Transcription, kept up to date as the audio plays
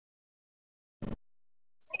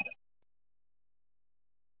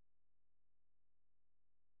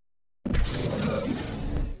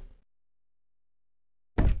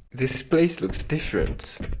This place looks different.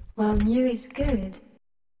 Well, new is good.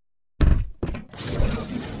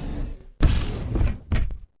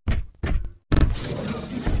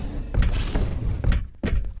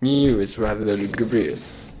 New is rather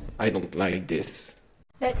lugubrious. I don't like this.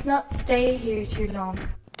 Let's not stay here too long.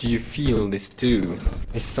 Do you feel this too?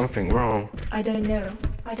 Is something wrong? I don't know.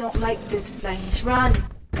 I don't like this place. Run!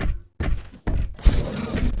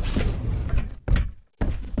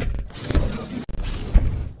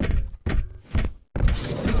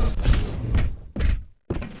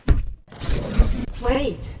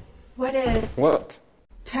 Wait! What?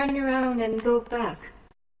 Turn around and go back.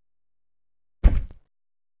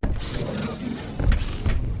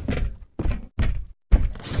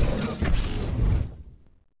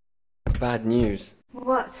 Bad news.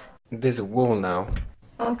 What? There's a wall now.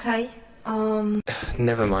 Okay,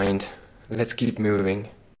 Never mind. Let's keep moving.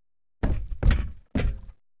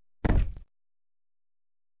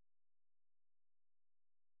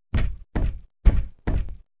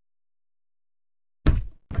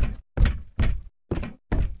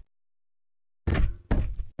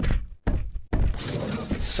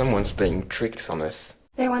 Someone's playing tricks on us.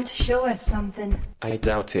 they want to show us something. I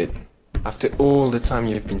doubt it. After all the time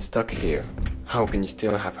you've been stuck here, how can you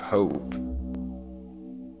still have hope?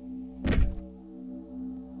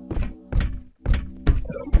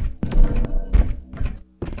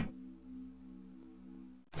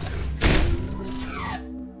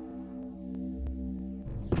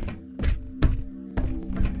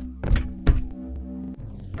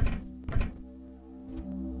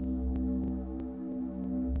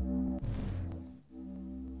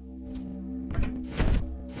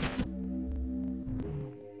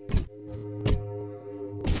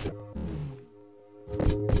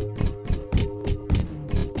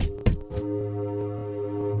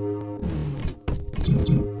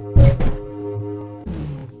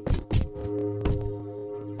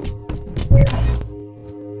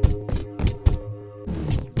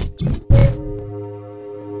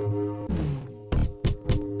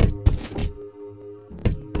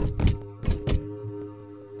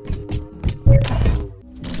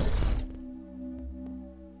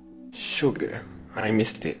 Sugar, I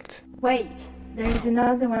missed it. Wait, there's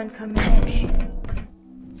another one coming in.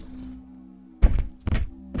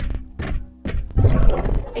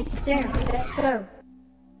 It's there, let's go.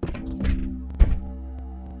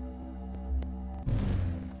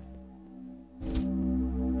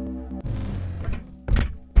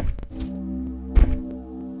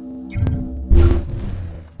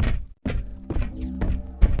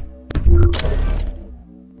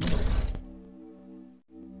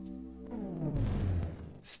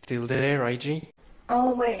 Still there, IG?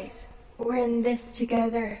 Always. We're in this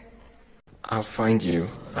together. I'll find you,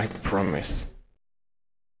 I promise.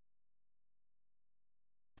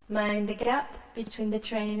 Mind the gap between the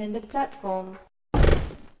train and the platform.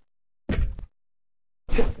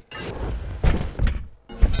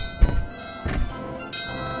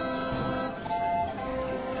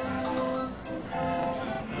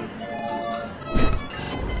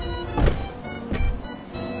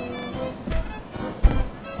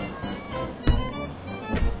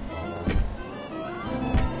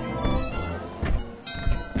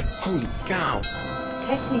 Holy cow!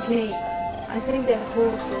 Technically, I think they're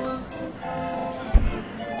horses.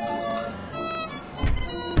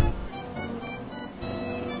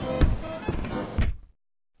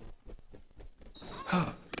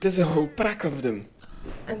 There's a whole pack of them.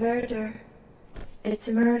 A murder. It's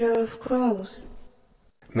a murder of crows.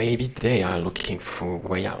 Maybe they are looking for a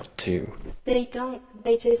way out too. They don't,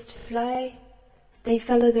 they just fly. They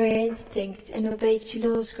follow their instinct and obey to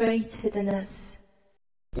laws greater than us.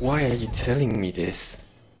 Why are you telling me this?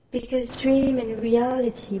 Because dream and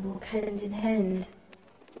reality walk hand in hand.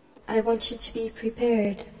 I want you to be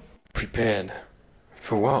prepared. Prepared?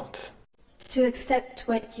 For what? To accept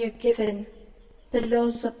what you're given. The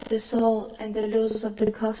laws of the soul and the laws of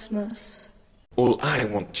the cosmos. All I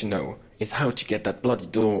want to know is how to get that bloody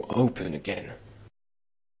door open again.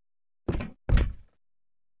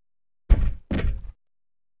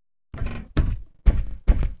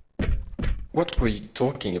 What were you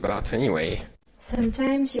talking about anyway?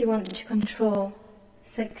 Sometimes you want to control,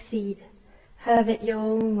 succeed, have it your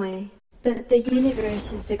own way. But the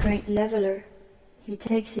universe is a great leveler. He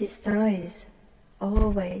takes his ties,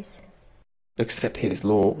 always. Accept his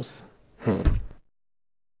laws.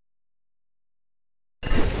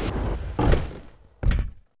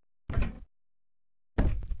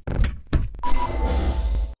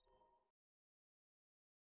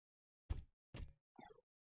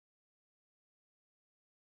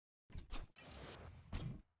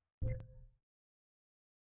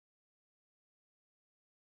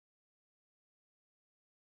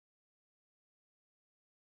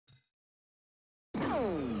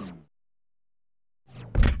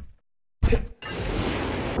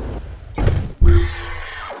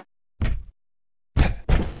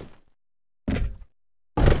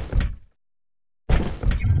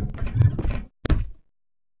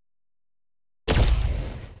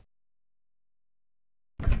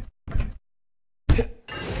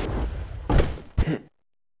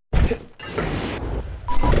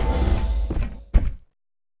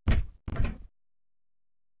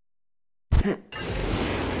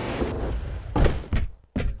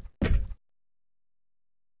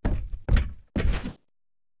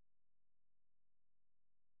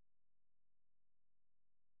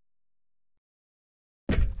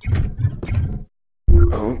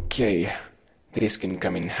 Okay, this can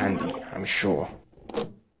come in handy, I'm sure.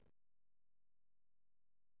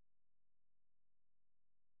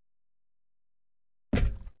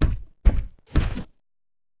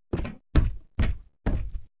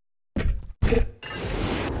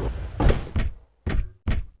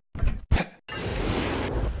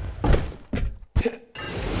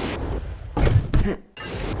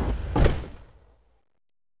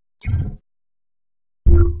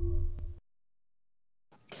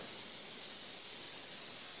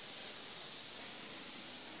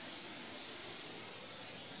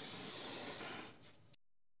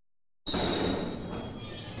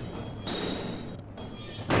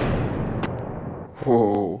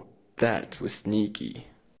 Whoa, that was sneaky.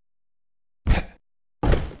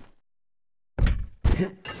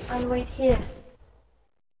 I'll wait here.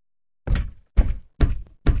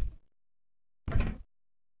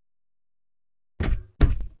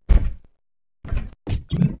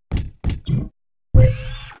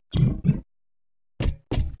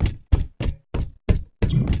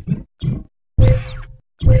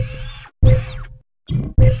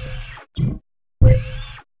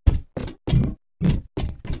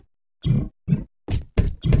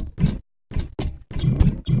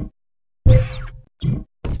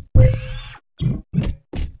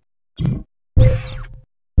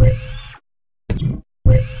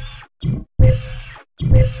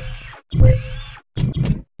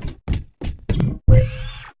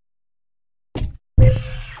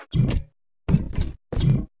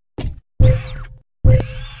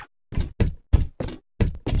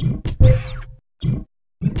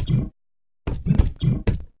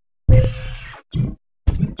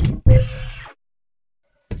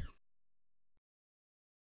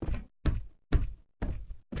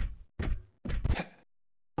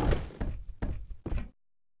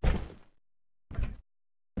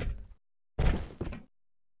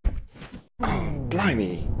 Oh,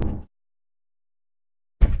 blimey.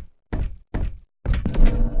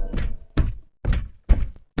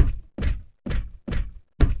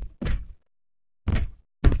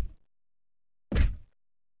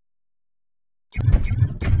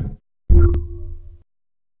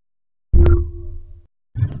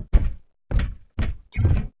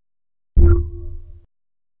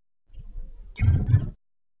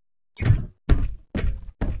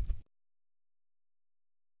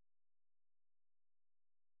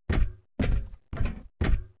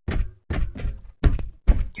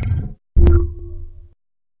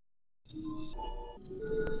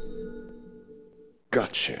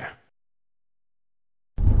 Gotcha.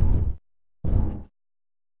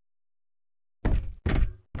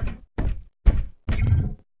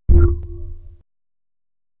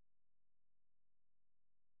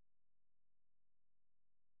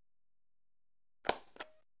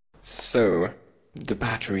 So, the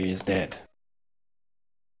battery is dead.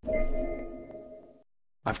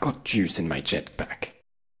 I've got juice in my jetpack.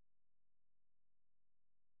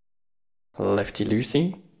 Lefty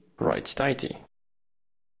loosey, righty tighty.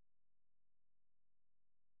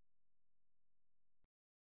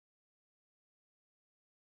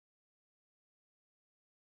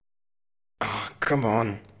 Ah, come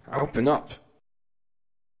on, open up.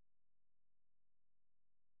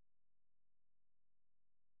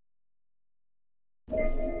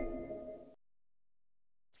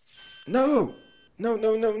 No! No,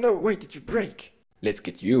 no, no, no, wait, did you break? Let's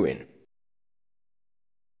get you in.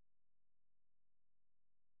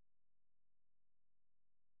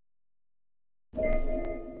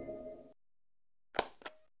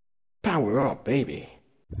 Power up, baby.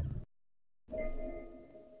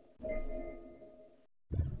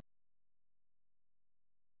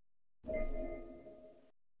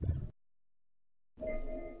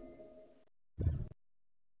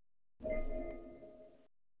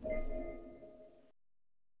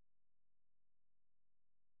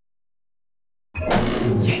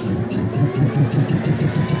 Yes!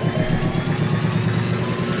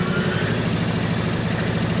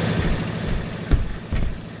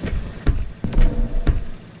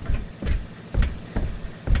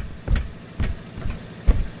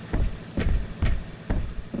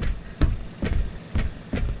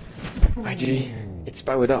 IG, it's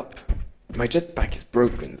powered up. My jetpack is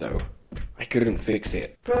broken though. I couldn't fix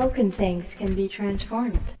it. Broken things can be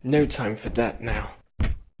transformed. No time for that now.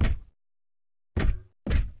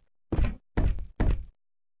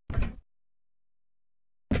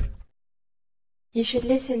 You should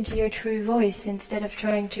listen to your true voice instead of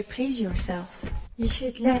trying to please yourself. You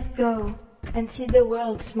should let go and see the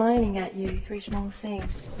world smiling at you for small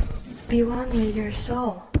things. Be one with your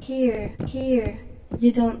soul. Here,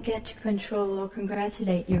 you don't get to control or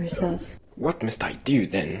congratulate yourself. What must I do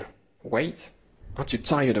then? Wait? Aren't you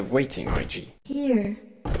tired of waiting, IG? Here,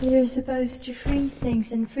 you're supposed to free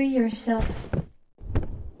things and free yourself.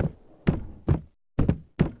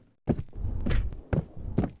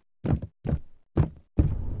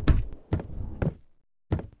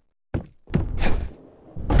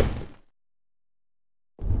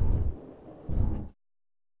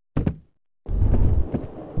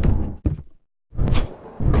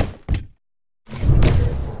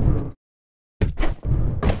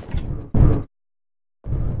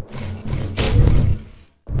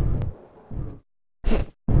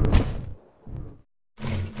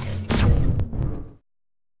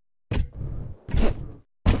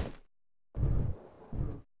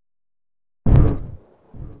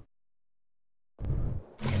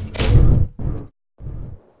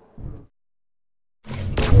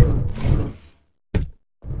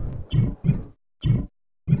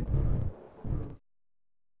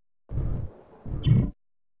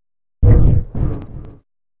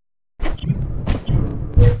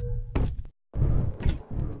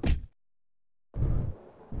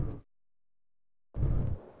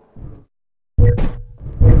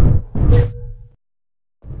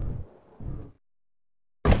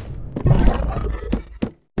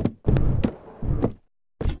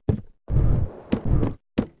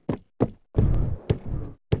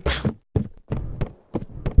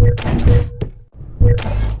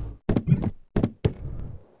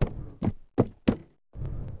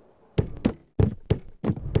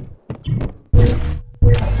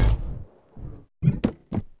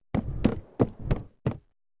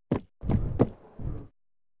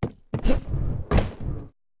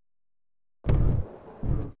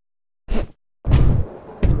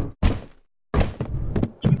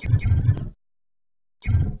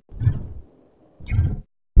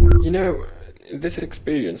 You know, this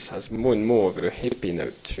experience has more and more of a hippie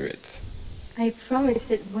note to it. I promise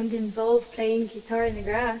it won't involve playing guitar in the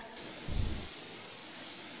grass.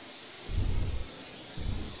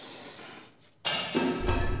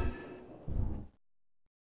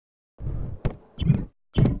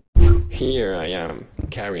 Here I am,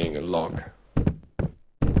 carrying a log.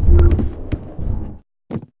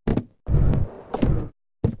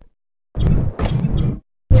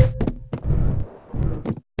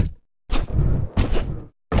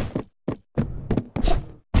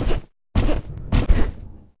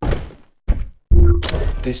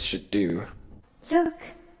 This should do. Look,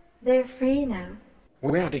 they're free now.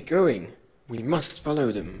 Where are they going? We must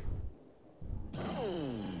follow them.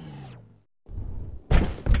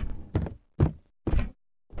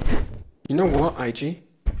 You know what, IG?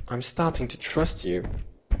 I'm starting to trust you.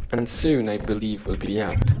 And soon I believe we'll be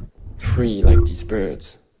out, free like these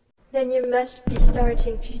birds. Then you must be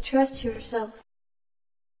starting to trust yourself.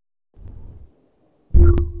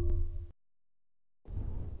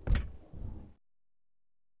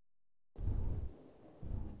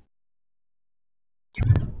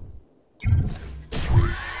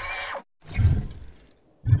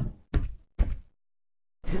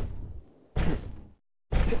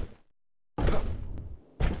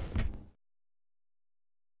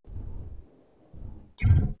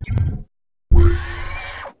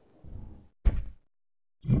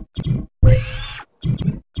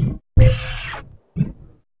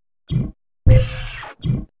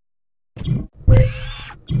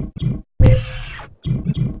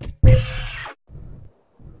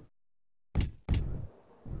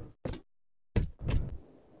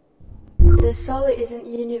 The soul isn't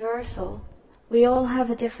universal. We all have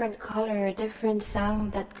a different color, a different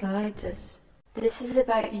sound that guides us. This is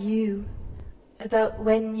about you, about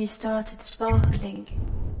when you started sparkling.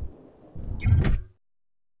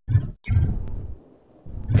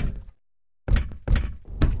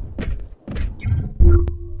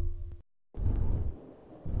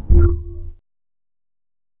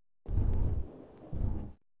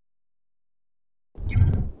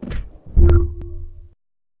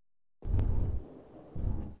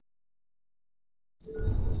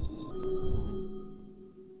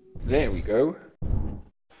 There we go.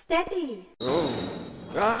 Steady! Oh.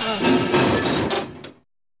 Ah.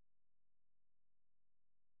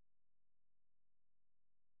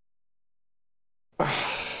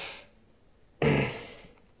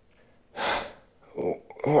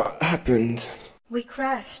 What happened? We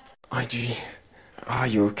crashed. IG, are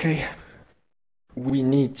you okay? We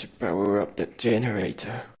need to power up that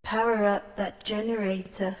generator. Power up that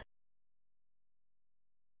generator.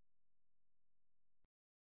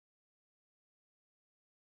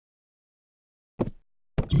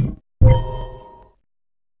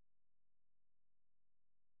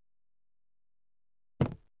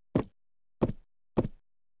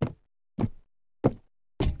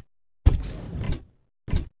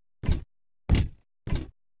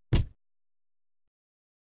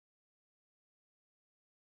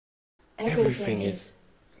 Everything is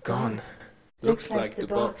gone. Looks like the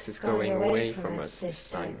box is going away from us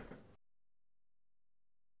this time.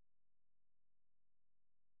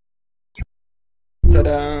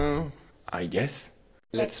 Ta-da! I guess.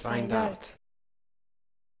 Let's find out.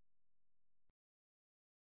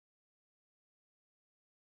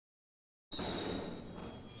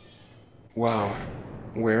 Wow,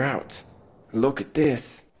 we're out. Look at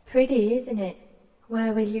this. Pretty, isn't it?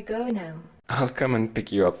 Where will you go now? I'll come and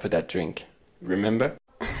pick you up for that drink. Remember?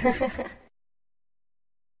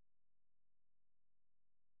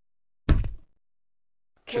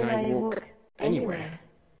 Can I walk anywhere?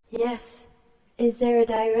 Yes. Is there a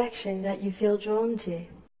direction that you feel drawn to?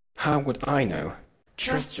 How would I know?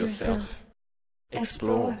 Trust yourself.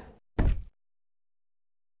 Explore.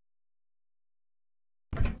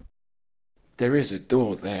 There is a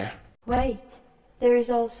door there. Wait, there is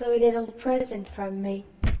also a little present from me.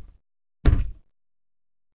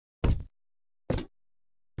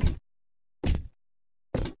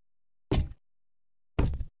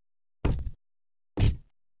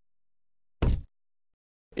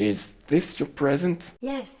 Is this your present?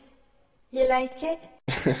 Yes. You like it?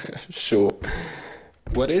 Sure.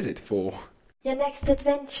 What is it for? Your next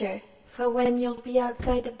adventure. For when you'll be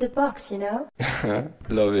outside of the box, you know?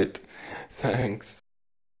 Love it. Thanks.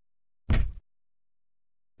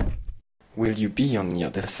 Will you be on the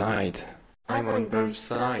other side? I'm on both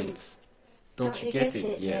sides. Don't you get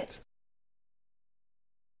it yet?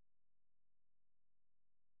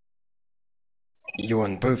 You're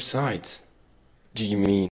on both sides? Do you mean